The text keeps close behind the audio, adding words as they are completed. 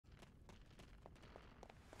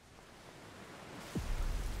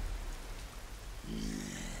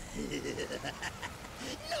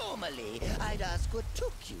Normally, I'd ask what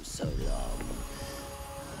took you so long.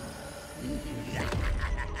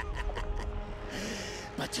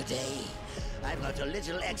 But today, I've got a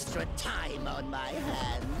little extra time on my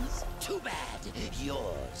hands. Too bad.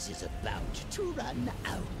 Yours is about to run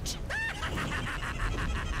out.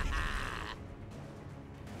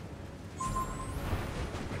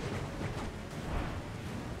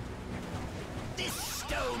 This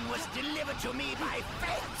stone was delivered to me by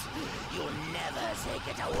fate. You'll never take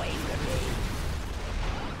it away from me.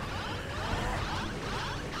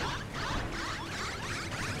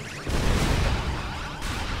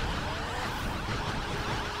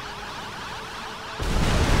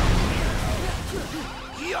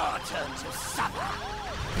 Your turn to suffer!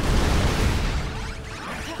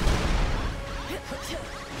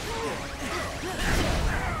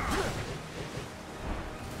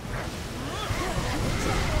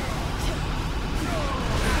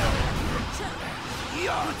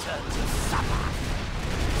 Your turn to suffer!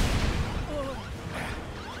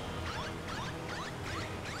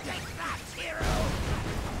 Take that, hero!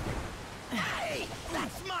 Hey,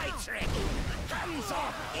 that's my trick! Hands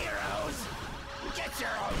off, heroes! Get your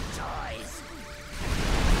own toys!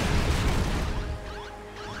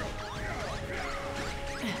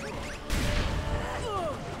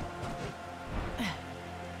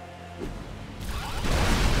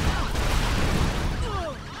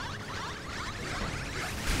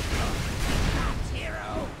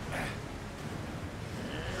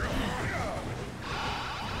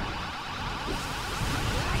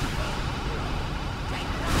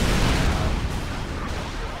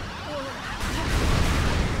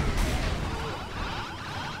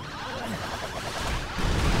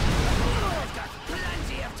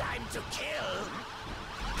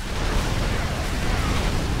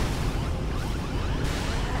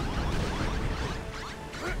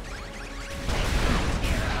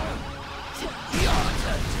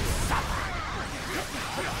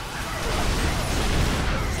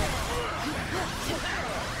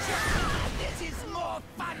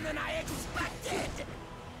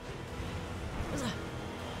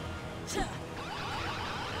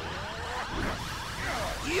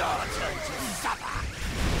 Your turn to suffer!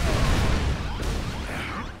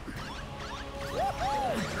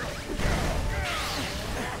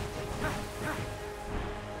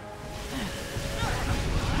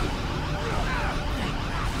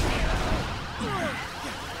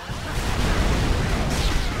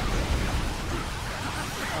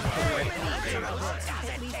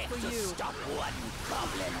 Doesn't take to stop one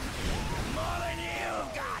goblin. More than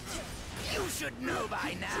you've got. You should know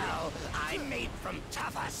by now. I'm made from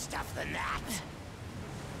tougher stuff than that.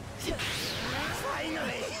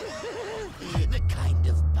 Finally! The kind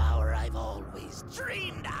of power I've always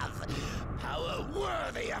dreamed of. Power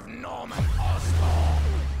worthy of Norman Osborn.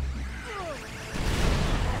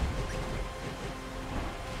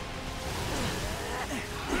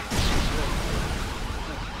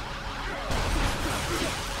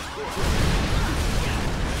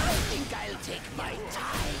 I think I'll take my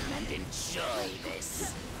time and enjoy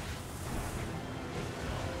this.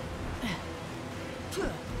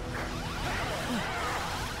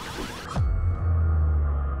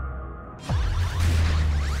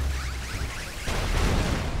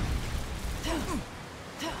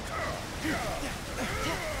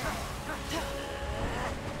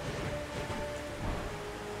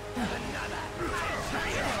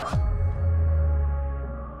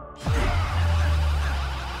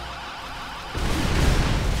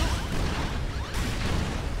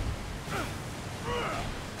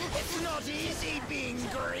 It's not easy being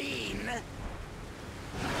green.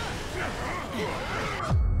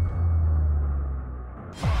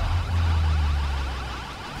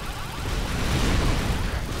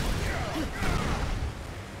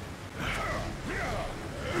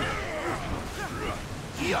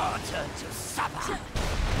 Your turn to suffer.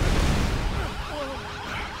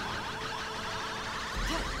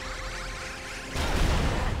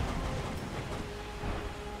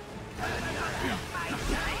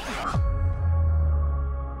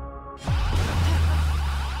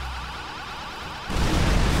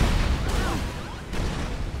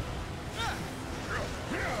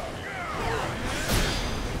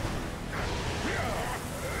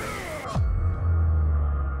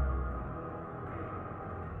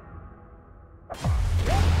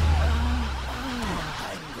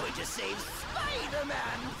 Save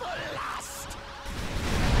Spider-Man for last!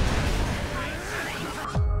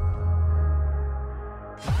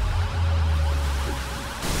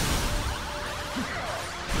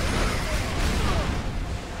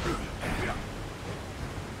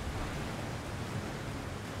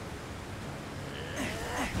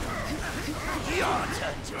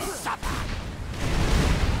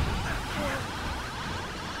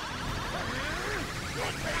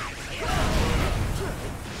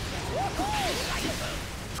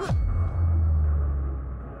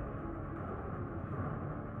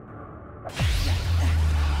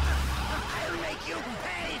 I'll make you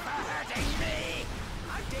pay for hurting me!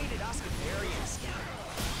 I've dated Oscarians.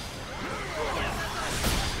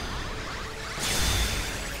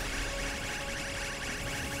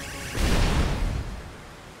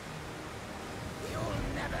 You'll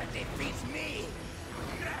never defeat me!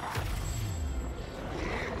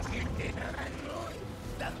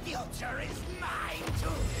 The future is mine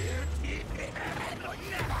to...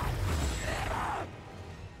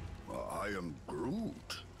 I am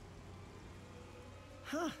Groot.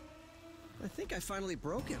 Huh. I think I finally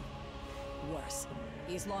broke him. Worse,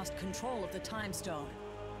 he's lost control of the Time Stone.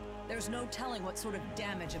 There's no telling what sort of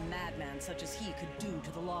damage a madman such as he could do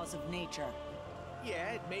to the laws of nature.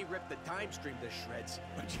 Yeah, it may rip the time stream to shreds,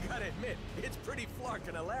 but you gotta admit, it's pretty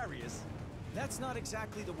flarkin' hilarious. That's not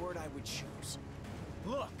exactly the word I would choose.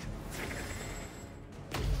 Look!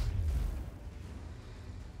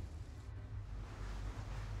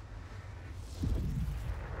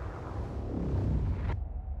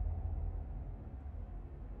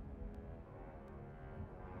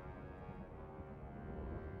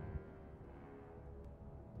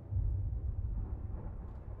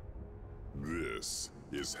 This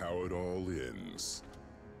is how it all ends.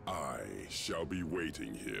 I shall be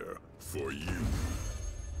waiting here for you.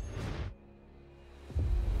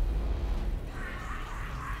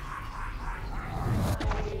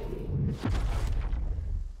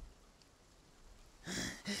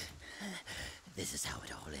 This is how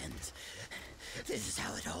it all ends. This is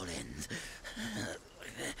how it all ends.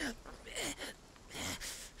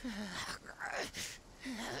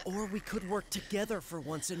 Or we could work together for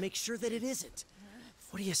once and make sure that it isn't.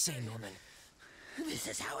 What do you say, Norman? This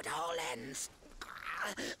is how it all ends.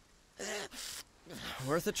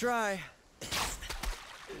 Worth a try.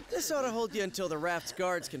 This ought to hold you until the raft's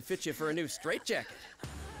guards can fit you for a new straitjacket.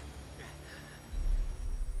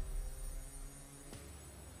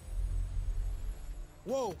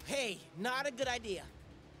 Whoa, hey, not a good idea.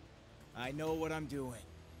 I know what I'm doing.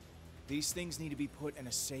 These things need to be put in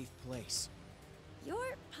a safe place.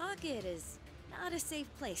 Your pocket is not a safe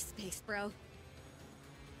place, Space Bro.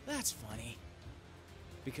 That's funny.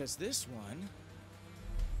 Because this one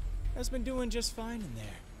has been doing just fine in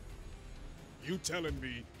there. You telling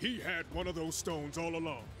me he had one of those stones all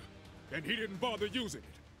along, and he didn't bother using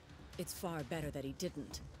it? It's far better that he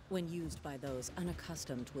didn't, when used by those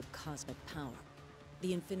unaccustomed with cosmic power.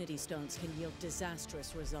 The Infinity Stones can yield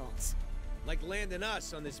disastrous results. Like landing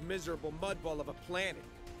us on this miserable mudball of a planet.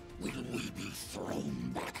 Will we be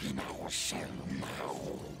thrown back in our shell now?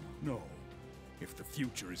 No. If the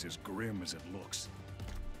future is as grim as it looks,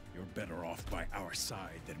 you're better off by our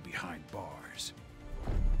side than behind bars.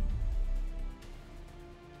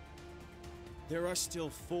 There are still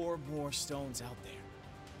 4 more stones out there.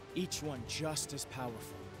 Each one just as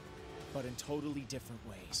powerful, but in totally different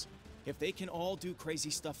ways. If they can all do crazy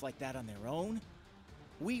stuff like that on their own,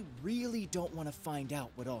 we really don't want to find out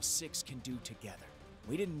what all 6 can do together.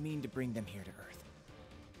 We didn't mean to bring them here to Earth,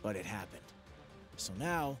 but it happened. So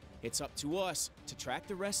now, it's up to us to track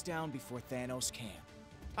the rest down before Thanos can.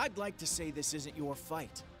 I'd like to say this isn't your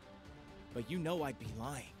fight, but you know I'd be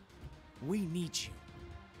lying. We need you.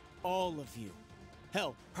 All of you.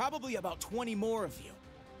 Hell, probably about 20 more of you.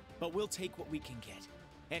 But we'll take what we can get.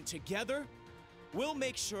 And together, we'll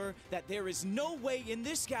make sure that there is no way in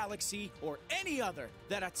this galaxy, or any other,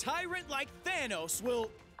 that a tyrant like Thanos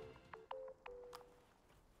will...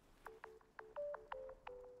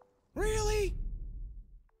 Really?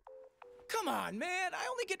 Come on, man. I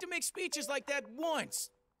only get to make speeches like that once.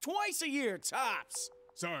 Twice a year, tops.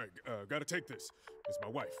 Sorry, gotta take this. It's my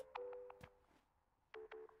wife.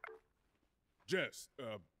 Jess,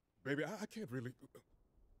 baby, I can't really...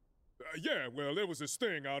 yeah, well, there was this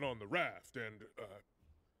thing out on the raft, and,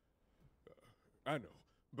 I know,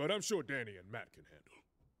 but I'm sure Danny and Matt can handle.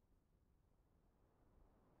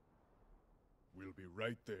 We'll be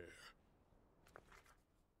right there.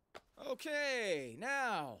 Okay,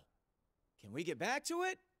 now, can we get back to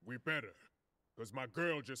it? We better, because my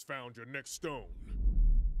girl just found your next stone.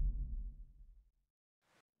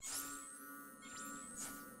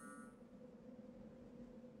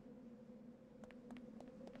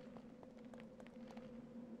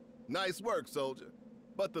 Nice work, soldier.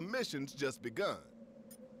 But the mission's just begun.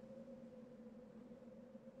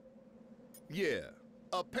 Yeah,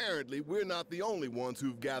 apparently we're not the only ones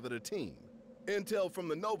who've gathered a team. Intel from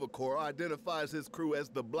the Nova Corps identifies his crew as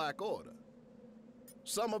the Black Order.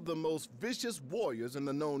 Some of the most vicious warriors in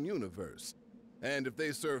the known universe. And if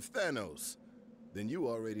they serve Thanos, then you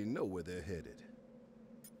already know where they're headed.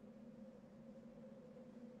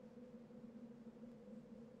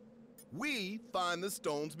 We find the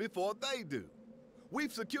stones before they do.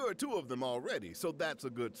 We've secured 2 of them already, so that's a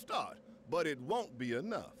good start, but it won't be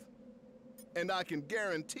enough. And I can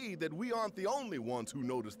guarantee that we aren't the only ones who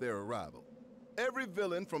noticed their arrival. Every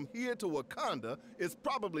villain from here to Wakanda is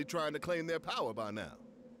probably trying to claim their power by now.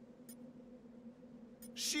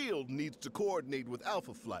 S.H.I.E.L.D. needs to coordinate with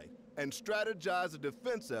Alpha Flight and strategize a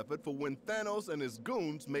defense effort for when Thanos and his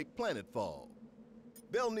goons make planetfall.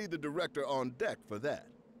 They'll need the director on deck for that,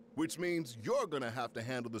 which means you're gonna have to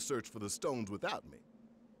handle the search for the stones without me.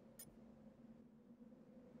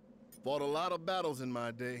 Fought a lot of battles in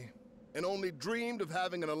my day, and only dreamed of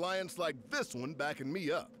having an alliance like this one backing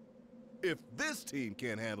me up. If this team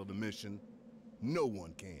can't handle the mission, no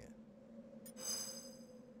one can.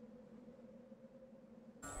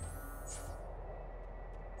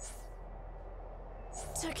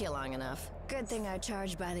 Took you long enough. Good thing I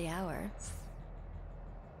charge by the hour.